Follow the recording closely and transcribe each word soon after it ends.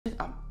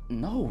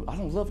No, I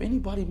don't love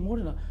anybody more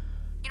than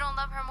You don't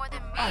love her more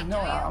than me, I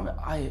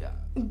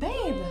know.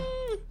 Babe,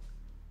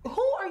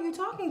 who are you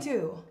talking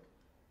to?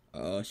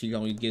 Oh, she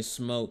gonna get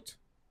smoked.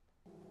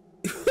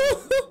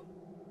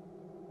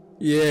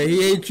 Yeah,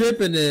 he ain't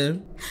tripping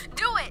then.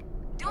 Do it!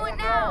 Do it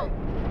now!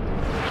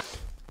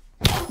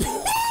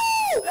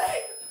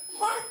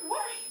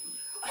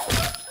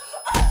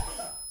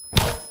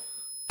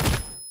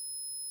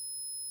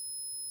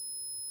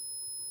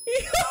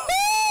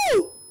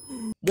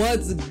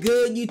 What's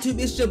good, YouTube?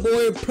 It's your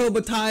boy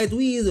Provatise.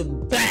 We is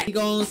back. We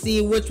gonna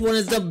see which one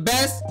is the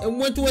best and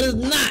which one is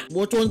not.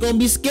 Which one's gonna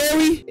be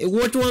scary and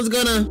which one's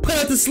gonna put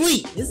us to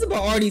sleep. This is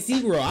about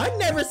RDC, bro. I've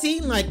never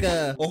seen like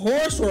a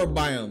horror story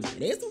biome.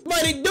 There's some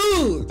funny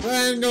dudes.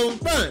 I ain't gonna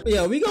front. But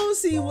yeah, we gonna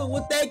see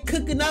what they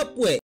cooking up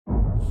with.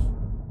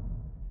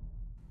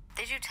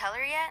 Did you tell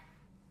her yet?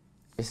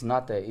 It's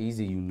not that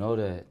easy, you know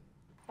that.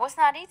 What's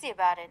not easy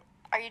about it?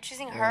 Are you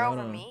choosing her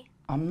over me?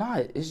 I'm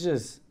not. It's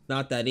just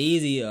Not that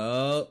easy.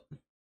 Oh,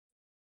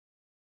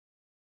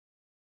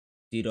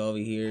 dude over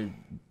here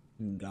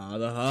got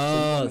the I'm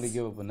house. gonna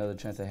give up another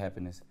chance at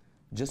happiness,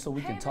 just so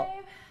we can talk.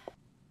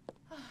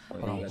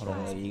 Hold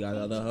on. You got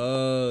the other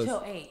hoes.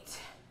 Till 8.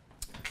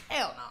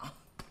 Hell no.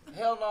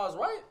 Hell no, it's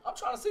right. I'm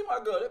trying to see my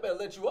girl. They better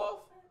let you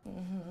off. Who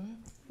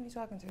are you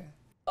talking to?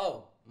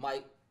 Oh,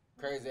 Mike,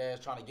 crazy ass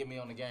trying to get me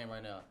on the game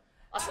right now.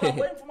 I said I'm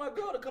waiting for my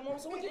girl to come home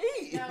so we can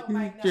eat. No,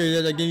 Mike, no.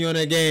 Sure, they're getting you on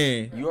that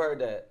game. You heard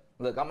that.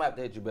 Look, I'm gonna have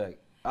to hit you back.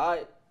 All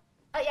right.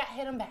 Oh, yeah,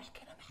 hit him back.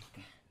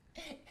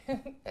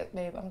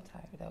 Babe, I'm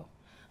tired, though.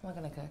 I'm not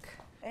gonna cook.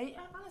 Hey,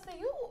 honestly,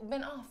 you've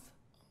been off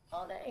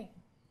all day.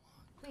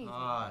 Please.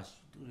 Gosh,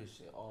 you do this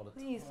shit all the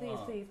time.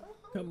 Please.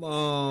 Come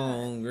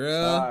on,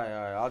 girl. All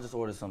right. I'll just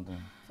order something.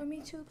 For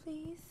me too,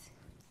 please.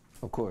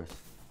 Of course.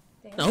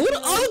 Now, who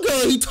the other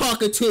girl he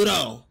talking to,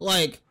 though?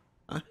 Like,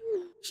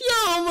 she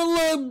on a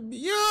little,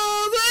 you know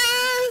what I'm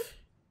saying?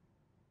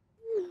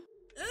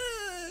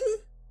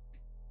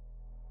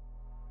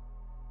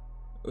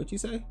 What you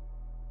say?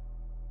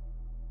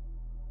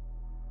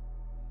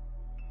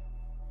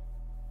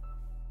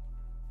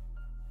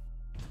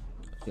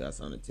 She got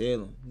something to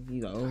tell him.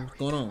 He's like, oh, what's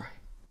going on?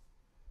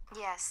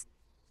 Yes.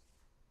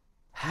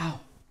 How?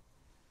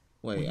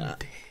 Wait, You're dead.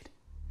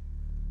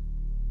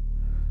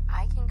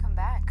 I can come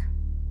back.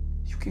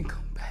 You can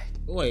come back.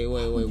 wait.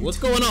 What's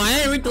going on? I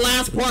didn't read the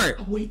last part.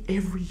 I wait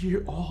every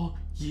year, all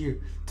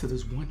year, till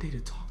there's one day to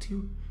talk to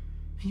you,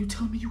 and you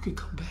tell me you can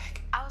come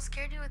back. I was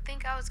scared you would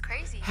think I was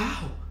crazy.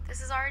 How?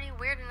 This is already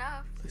weird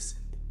enough. Listen,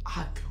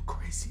 I feel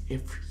crazy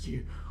every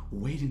year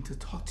waiting to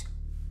talk to you.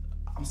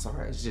 I'm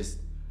sorry, it's just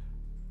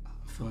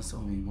I'm feeling so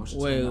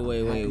emotional.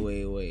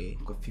 Wait.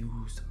 I'm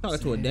confused. Talking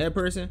to a dead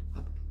person?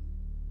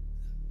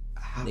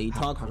 They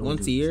talk how do I once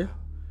do a this? year?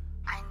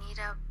 I need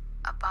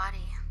a body.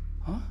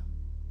 Huh?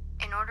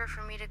 In order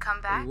for me to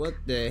come back, What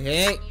the I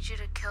heck? need you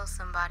to kill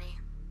somebody.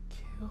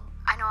 Kill?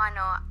 I know.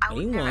 I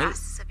would never Ain't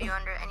ask this of you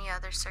under any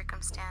other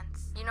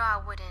circumstance. You know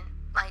I wouldn't.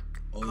 Like,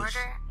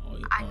 murder,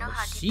 I know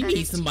how deep she that needs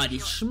is to somebody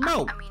you.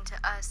 smoke. I mean to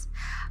us.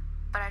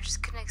 But I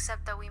just couldn't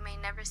accept that we may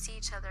never see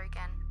each other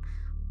again.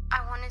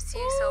 I want to see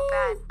you so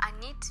bad. I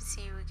need to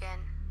see you again.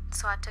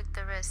 So I took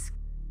the risk.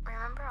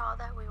 Remember all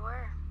that we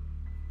were.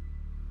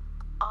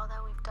 All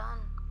that we've done.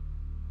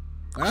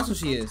 That's All what the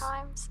she good is.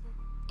 times,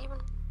 and even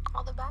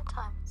all the bad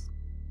times.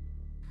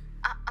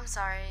 I'm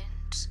sorry.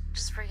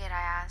 Just forget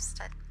I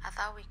asked. I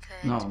thought we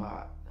could.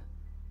 No,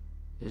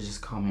 it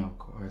just caught me off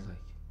guard, like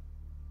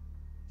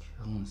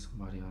killing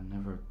somebody I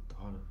never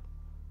thought of.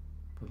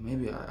 But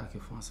maybe I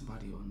could find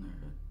somebody on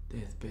their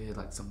deathbed,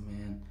 like some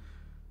man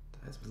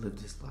that has lived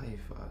his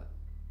life.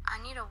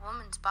 I need a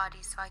woman's body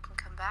so I can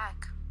come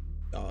back.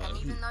 Oh, And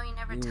even though you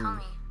never tell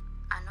me,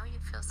 I know you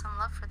feel some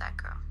love for that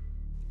girl.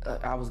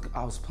 I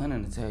was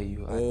planning to tell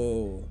you.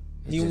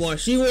 She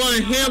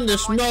wanted him to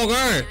smoke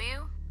her. Do you?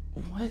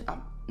 What?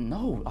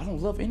 No, I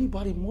don't love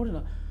anybody more than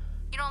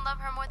You don't love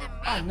her more than me,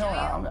 I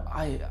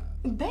know.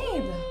 do you?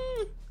 Babe,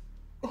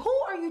 who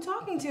are you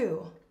talking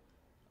to?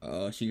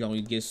 Oh, she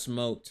gonna get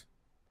smoked.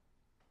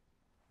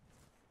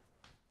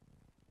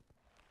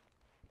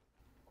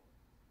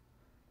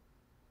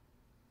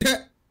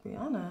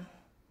 Brianna.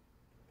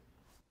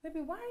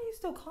 Baby, why are you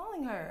still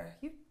calling her?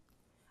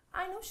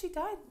 I know she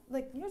died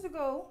like years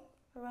ago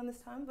around this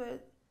time,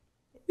 but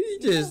He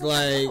just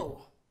like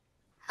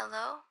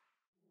Hello?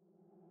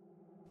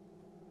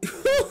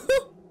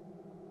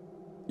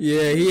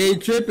 yeah, he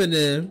ain't tripping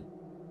then.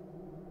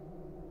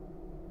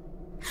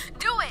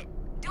 Do it!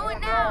 Do it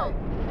now!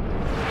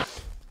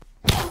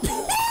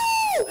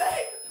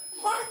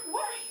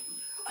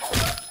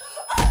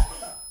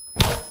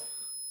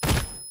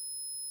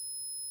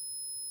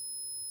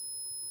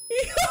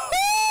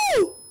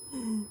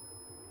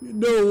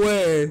 No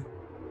way.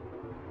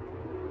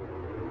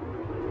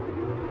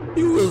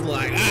 He was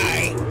like,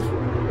 alright.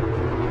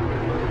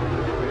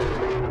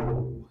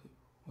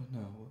 What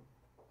now? What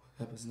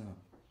happens now?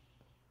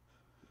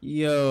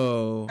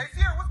 Yo. Hey,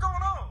 Sierra, what's going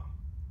on?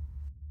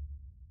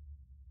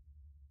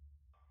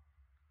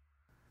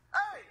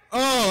 Hey,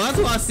 Oh, that's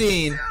what I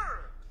seen. Sierra!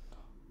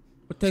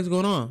 What the heck's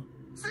going on?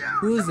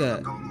 Who is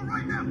that? What's going on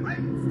right now? Hey,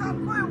 stop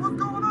playing. What's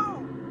going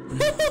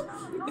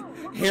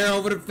on? Hair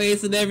over the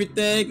face and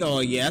everything. Oh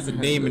yeah, that's a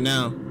demon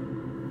now.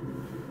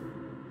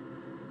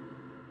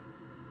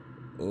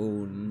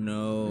 Oh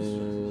no.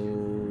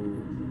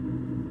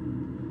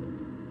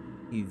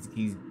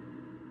 He's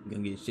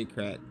gonna get shit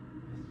cracked.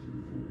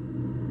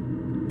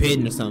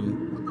 Pitting or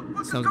something.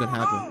 Something's gonna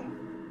happen.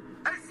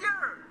 Hey,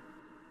 Sierra!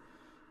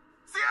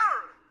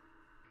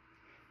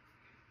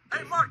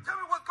 Hey, Mark, tell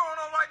me what's going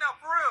on right now,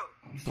 for real.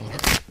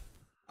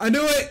 I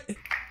knew it!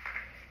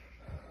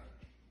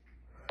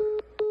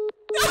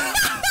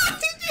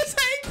 He just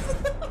hangs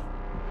up.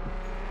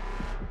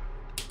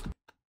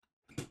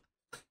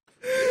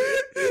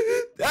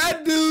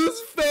 That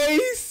dude's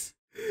face!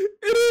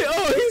 He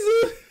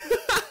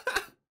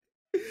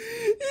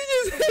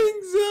just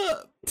hangs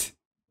up!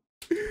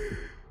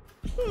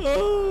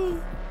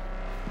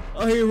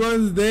 Oh, he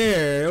runs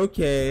there.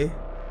 Okay.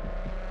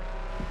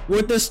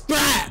 With the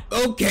strap.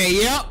 Okay,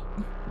 yep.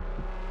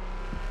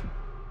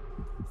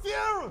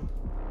 Sierra!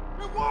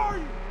 Where are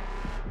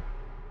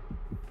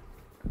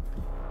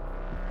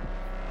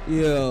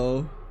you?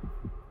 Yo.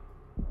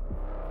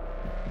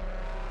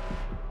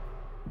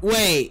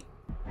 Wait.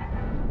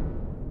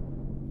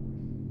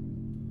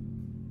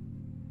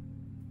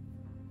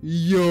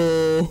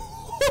 Yo.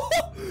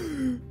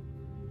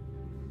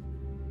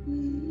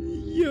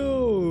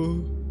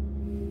 Yo.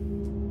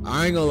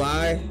 I ain't gonna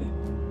lie.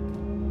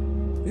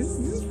 This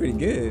is pretty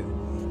good.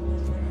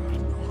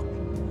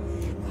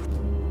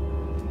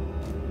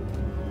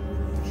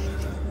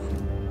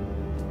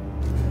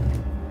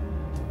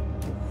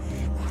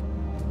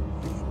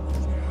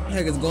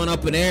 Heck is going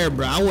up in air,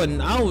 bro. I would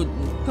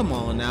come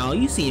on now.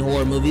 You seen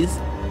horror movies.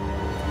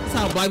 That's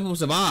how black people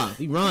survive.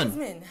 We run.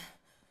 Jasmine,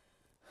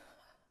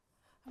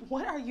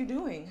 what are you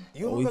doing?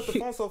 You hung up the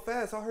phone so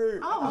fast. I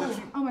heard.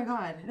 Oh my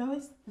God. No,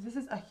 this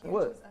is a huge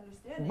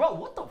misunderstanding. Bro,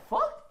 what the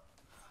fuck?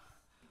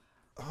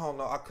 I don't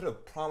know. I could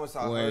have promised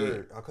I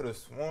heard. I could have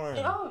sworn.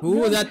 Oh, Who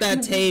was at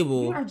that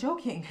table? You are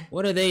joking.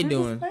 What are they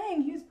doing?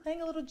 He was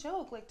playing a little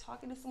joke, like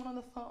talking to someone on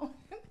the phone.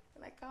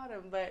 And I caught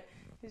him, but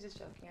he was just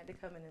joking. I had to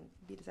come in and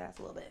beat his ass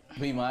a little bit.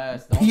 Beat my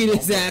ass. Beat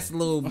his ass a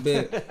little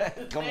bit.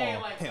 Come on.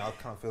 Yeah, I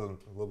kind of feel a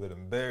little bit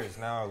embarrassed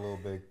now, a little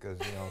bit, because,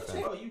 you know what I'm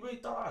saying? Bro, you really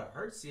thought I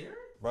hurt Sierra?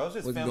 Bro, it's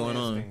just What's family going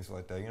on? things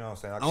like that, you know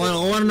what I'm saying? I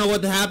want to know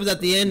what happens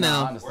at the end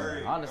now. I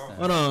understand. I understand.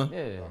 Hold on.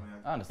 Yeah,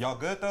 I understand. Y'all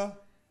good, though?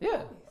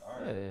 Yeah.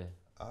 Yeah.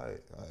 All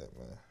right,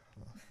 man.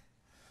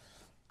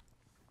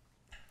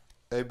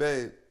 Hey,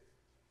 babe.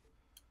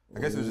 I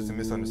guess it was just a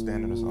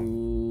misunderstanding or something.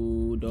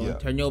 Ooh, don't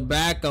turn your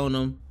back on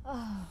them.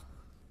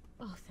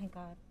 Oh, thank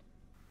God.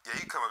 Yeah,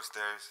 you come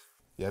upstairs.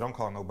 Yeah, don't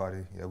call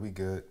nobody. Yeah, we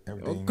good.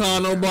 Everything. Don't call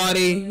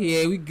nobody.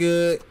 Yeah, we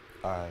good.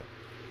 All right.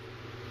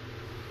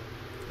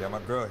 Yeah, my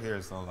girl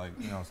here, so like,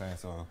 you know what I'm saying?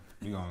 So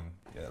we gonna,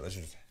 let's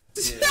just.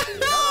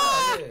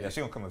 Yeah, she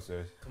gonna come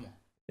upstairs. Come on.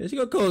 Yeah, she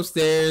gonna go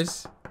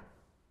upstairs.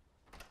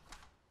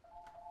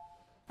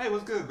 Hey,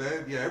 what's good,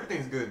 babe? Yeah,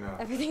 everything's good now.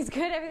 Everything's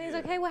good? Everything's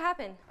okay? What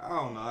happened? I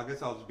don't know. I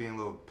guess I was just being a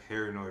little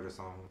paranoid or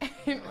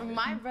something.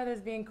 My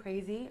brother's being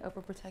crazy,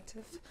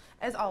 overprotective,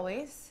 as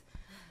always.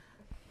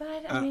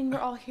 But, I mean, we're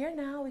all here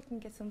now. We can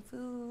get some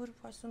food,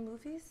 watch some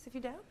movies, if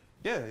you're down.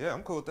 Yeah,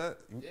 I'm cool with that.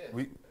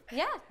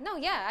 Yeah,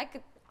 I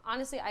could,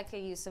 honestly, I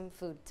could use some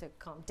food to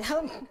calm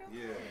down.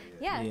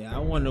 Yeah. Yeah, I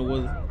wonder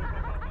what.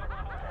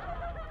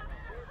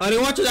 Oh, they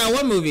watching that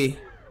one movie.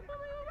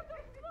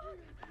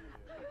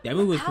 That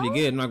movie was pretty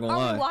good, I'm not gonna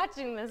lie. I'm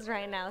watching this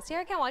right now.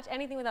 Sierra can't watch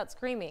anything without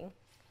screaming.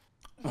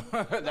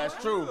 That's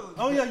true.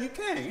 Oh, yeah, you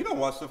can. You don't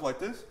watch stuff like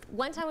this.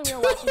 One time when we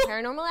were watching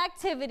Paranormal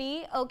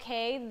Activity,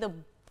 okay, the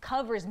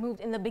covers moved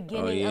in the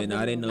beginning of the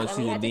movie. I didn't know she was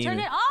a we had to turn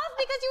demon. it off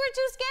because you were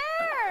too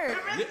scared.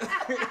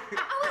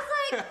 I was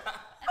like,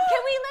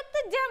 can we let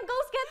the damn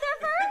ghost get there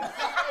first?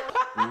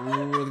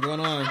 Ooh, what's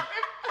going on?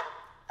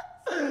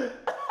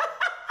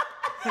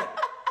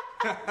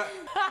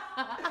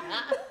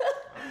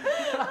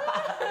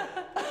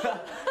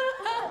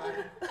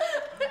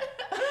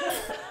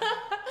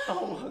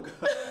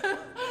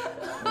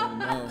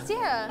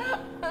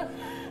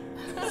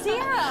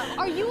 Sierra,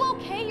 are you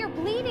okay? You're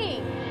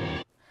bleeding.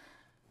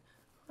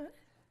 What?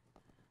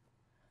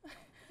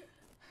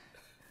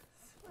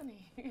 It's funny.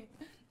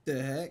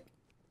 The heck?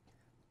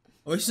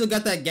 Oh, she still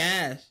got that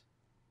gas.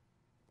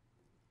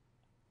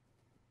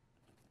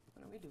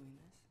 When are we doing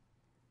this?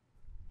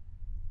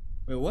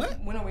 Wait, what?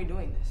 When are we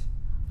doing this?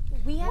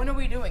 When are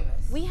we doing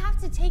this? We have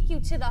to take you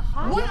to the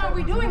hospital. When are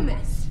we doing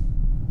this?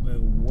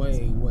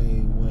 Wait.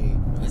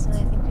 Desmond,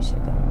 I think we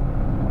should go.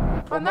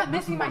 I'm not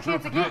missing my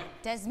chance again.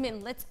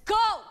 Desmond, let's go!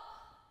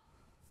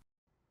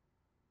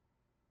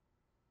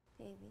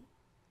 Baby.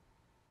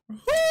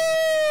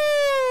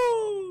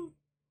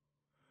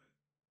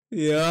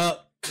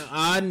 Yup,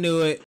 I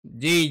knew it.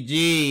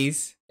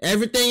 GG's.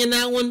 Everything in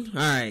that one?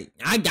 Alright,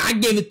 I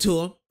give it to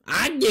him.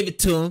 I give it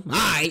to him.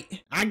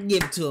 Alright, I can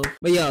give it to him.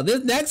 But yo,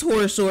 this next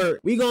horror short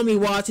we gonna be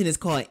watching is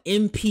called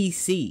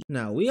NPC.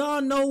 Now, we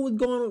all know we've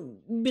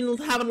been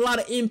having a lot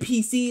of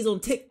NPCs on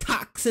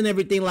TikToks and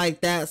everything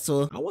like that.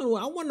 So I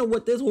wonder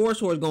what this horror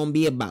short is gonna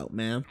be about,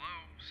 man.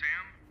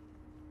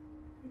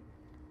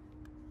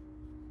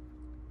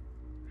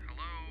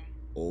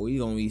 Oh, he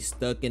gonna be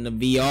stuck in the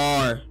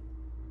VR.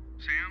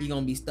 Sam? He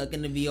gonna be stuck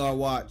in the VR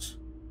watch.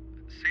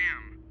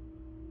 Sam?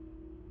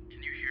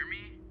 Can you hear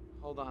me?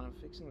 Hold on, I'm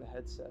fixing the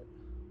headset.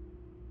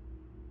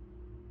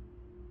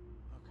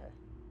 Okay.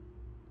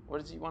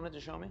 What is he wanted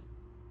to show me?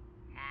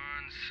 1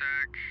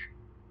 sec.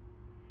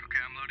 Okay,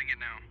 I'm loading it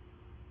now.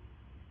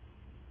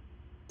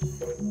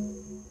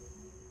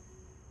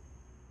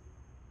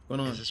 What's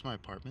going on? Is this my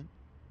apartment?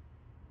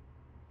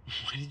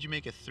 Why did you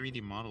make a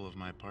 3D model of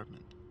my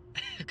apartment?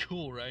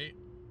 Cool, right?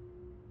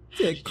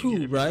 Yeah,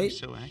 cool, right?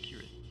 So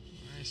accurate.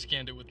 I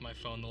scanned it with my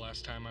phone the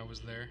last time I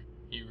was there.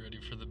 You ready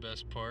for the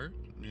best part?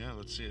 Yeah,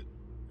 let's see it.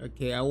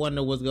 Okay, I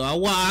wonder what's going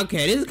on. Wow,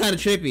 okay, this is kind of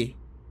trippy.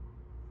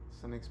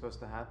 Something's supposed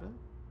to happen?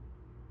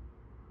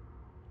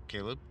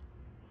 Caleb?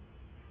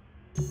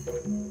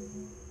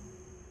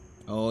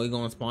 Oh, he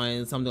gonna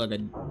spawn something like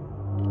a...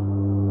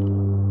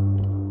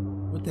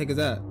 What the heck is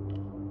that?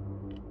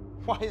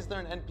 Why is there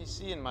an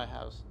NPC in my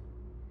house?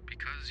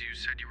 Because you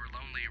said you were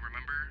lonely,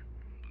 remember?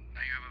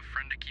 Now you have a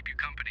friend to keep you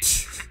company.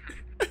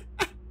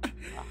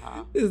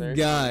 This Very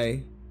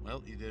guy.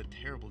 Well, you did a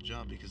terrible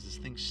job because this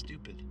thing's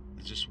stupid.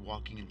 It's just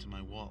walking into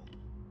my wall.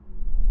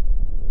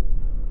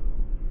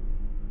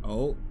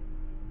 Oh.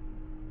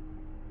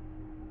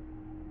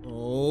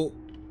 Oh.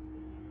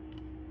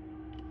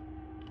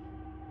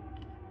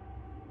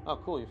 Oh,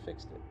 cool, you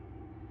fixed it.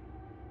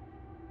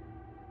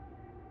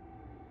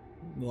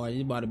 Boy,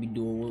 you about to be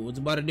doing what's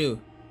it about to do?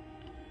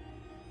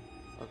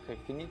 Okay,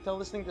 can you tell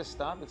this thing to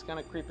stop? It's kind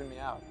of creeping me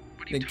out.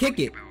 What are you Then kick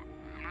talking it. about?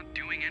 I'm not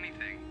doing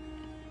anything.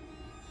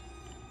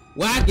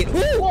 Whack it.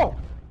 Ooh! Whoa!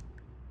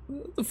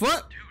 What the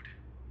fuck? Dude,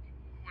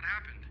 what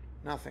happened?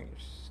 Nothing. Your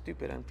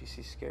stupid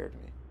NPC scared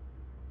me.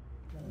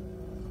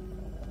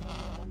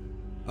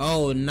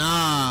 Oh,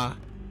 nah.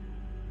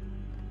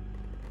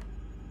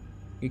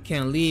 You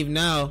can't leave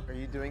now. Are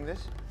you doing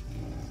this?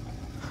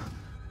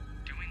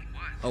 Doing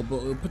what? Oh,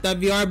 but put that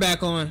VR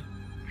back on.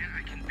 Man,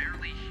 I can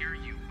barely hear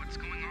you. What's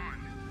going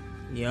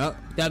on? Yup,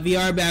 put that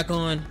VR back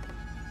on.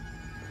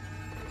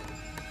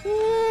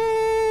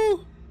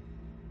 Woo!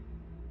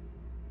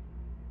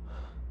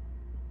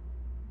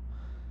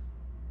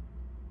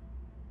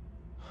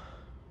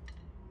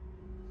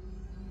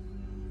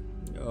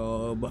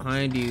 Oh,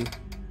 behind you.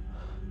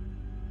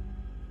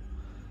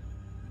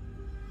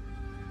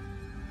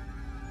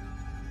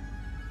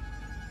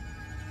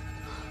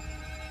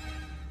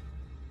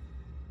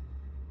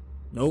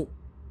 Nope.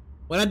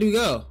 Where'd that dude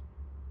go?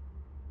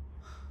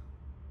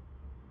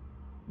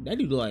 That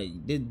dude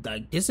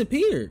like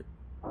disappeared.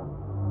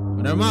 Oh,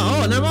 never mind.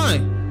 Oh, never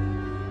mind.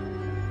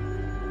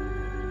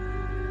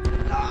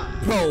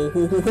 Bro,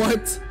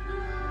 what?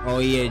 Oh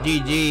yeah,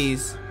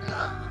 GG's.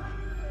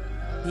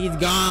 He's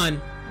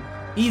gone.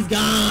 He's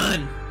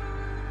gone.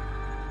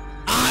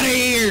 Out of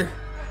here.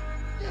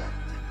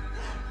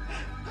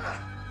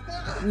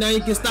 Now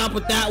you can stop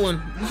with that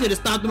one. You should have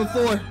stopped him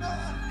before.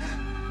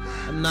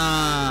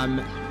 Nah.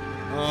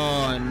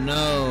 Oh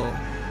no.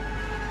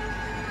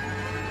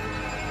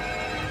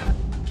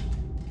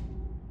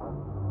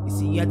 You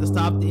see, you had to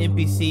stop the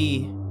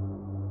NPC.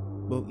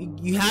 But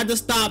you had to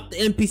stop the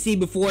NPC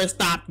before it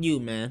stopped you,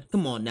 man.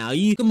 Come on now.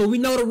 Come on, we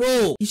know the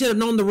rules. You should have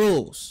known the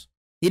rules.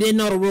 He didn't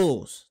know the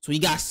rules, so he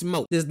got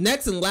smoked. This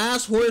next and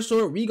last horror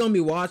short we gonna be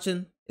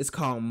watching is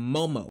called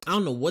Momo. I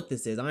don't know what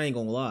this is. I ain't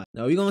gonna lie.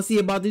 Now we're gonna see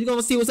about this. We're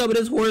gonna see what's up with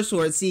this horror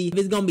short. See if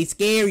it's gonna be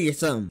scary or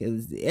something.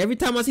 'Cause every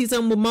time I see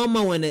something with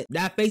Momo in it,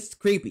 that face is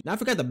creepy. Now, I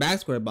forgot the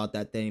backstory about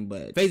that thing,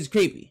 but face is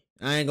creepy.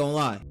 I ain't gonna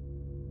lie.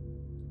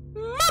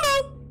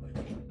 Momo.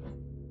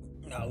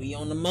 Now we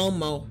on the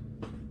Momo.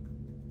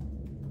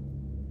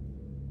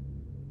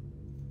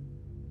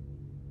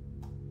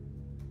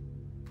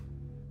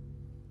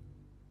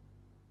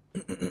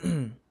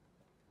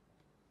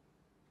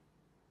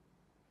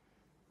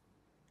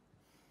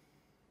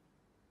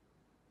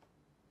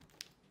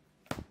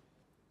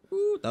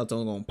 Ooh, thought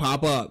someone gonna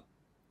pop up.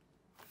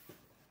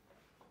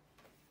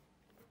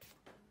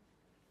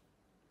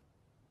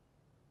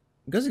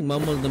 I'm guessing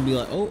Momo's gonna be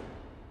like, oh,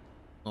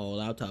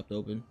 laptop's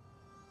open.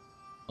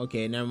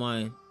 Okay, never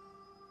mind.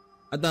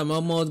 I thought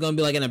Momo was gonna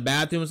be like in a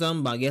bathroom or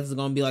something, but I guess it's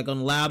gonna be like on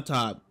the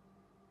laptop.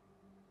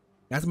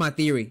 That's my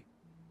theory.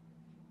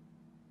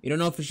 You don't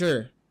know for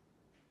sure.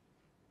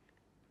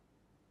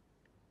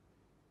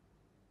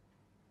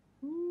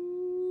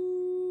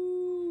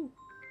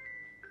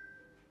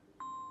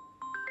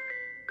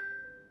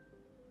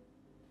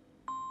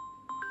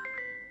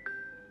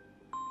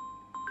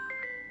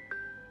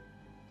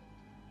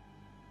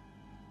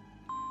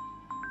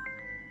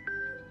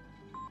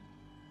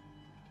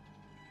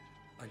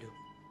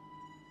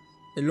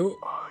 Hello?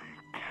 I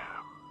came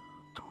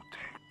to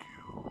take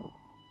you.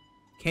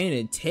 Can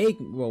it take?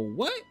 Well,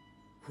 what?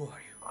 Who are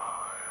you? I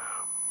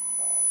am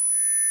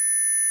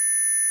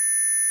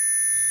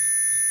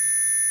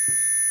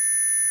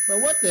But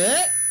what the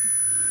heck?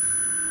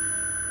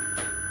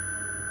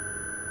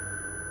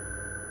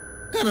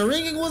 What kind of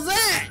ringing was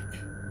that?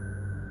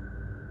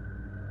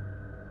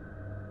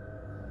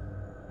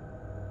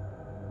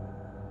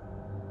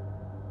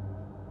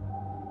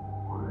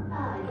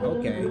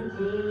 Okay.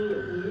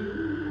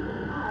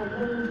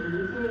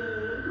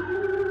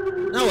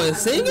 Now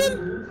it's singing?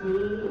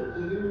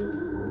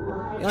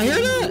 Y'all hear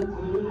that?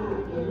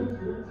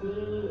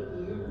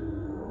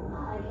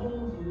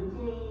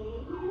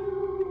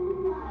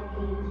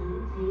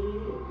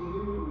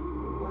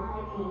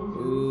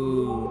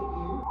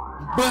 Ooh.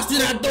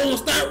 Busted that door,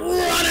 start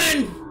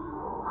running!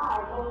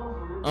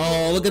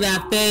 Oh, look at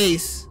that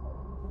face.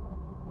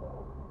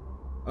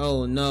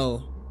 Oh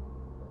no.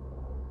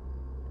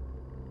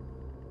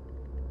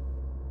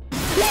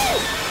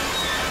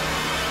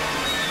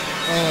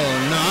 Oh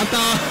no, I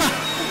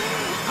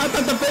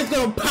thought the face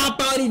gonna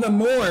pop out even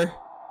more.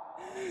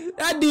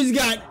 That dude's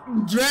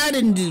got dragged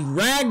and just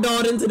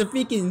ragdolled into the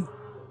freaking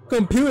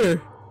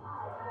computer.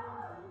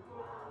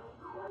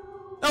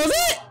 That was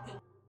it?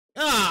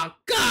 Oh,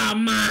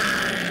 come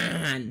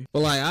on. But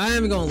like, I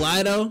ain't gonna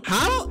lie though.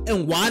 How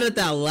and why did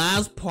that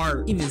last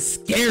part even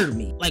scare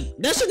me? Like,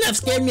 that shouldn't have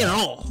scared me at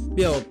all.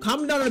 Yo,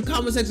 comment down in the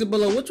comment section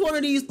below which one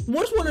of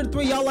the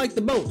three y'all like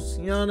the most.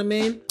 You know what I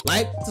mean?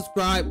 Like,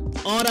 subscribe,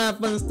 all that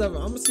fun stuff.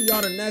 I'm gonna see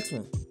y'all in the next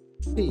one.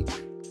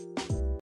 Peace.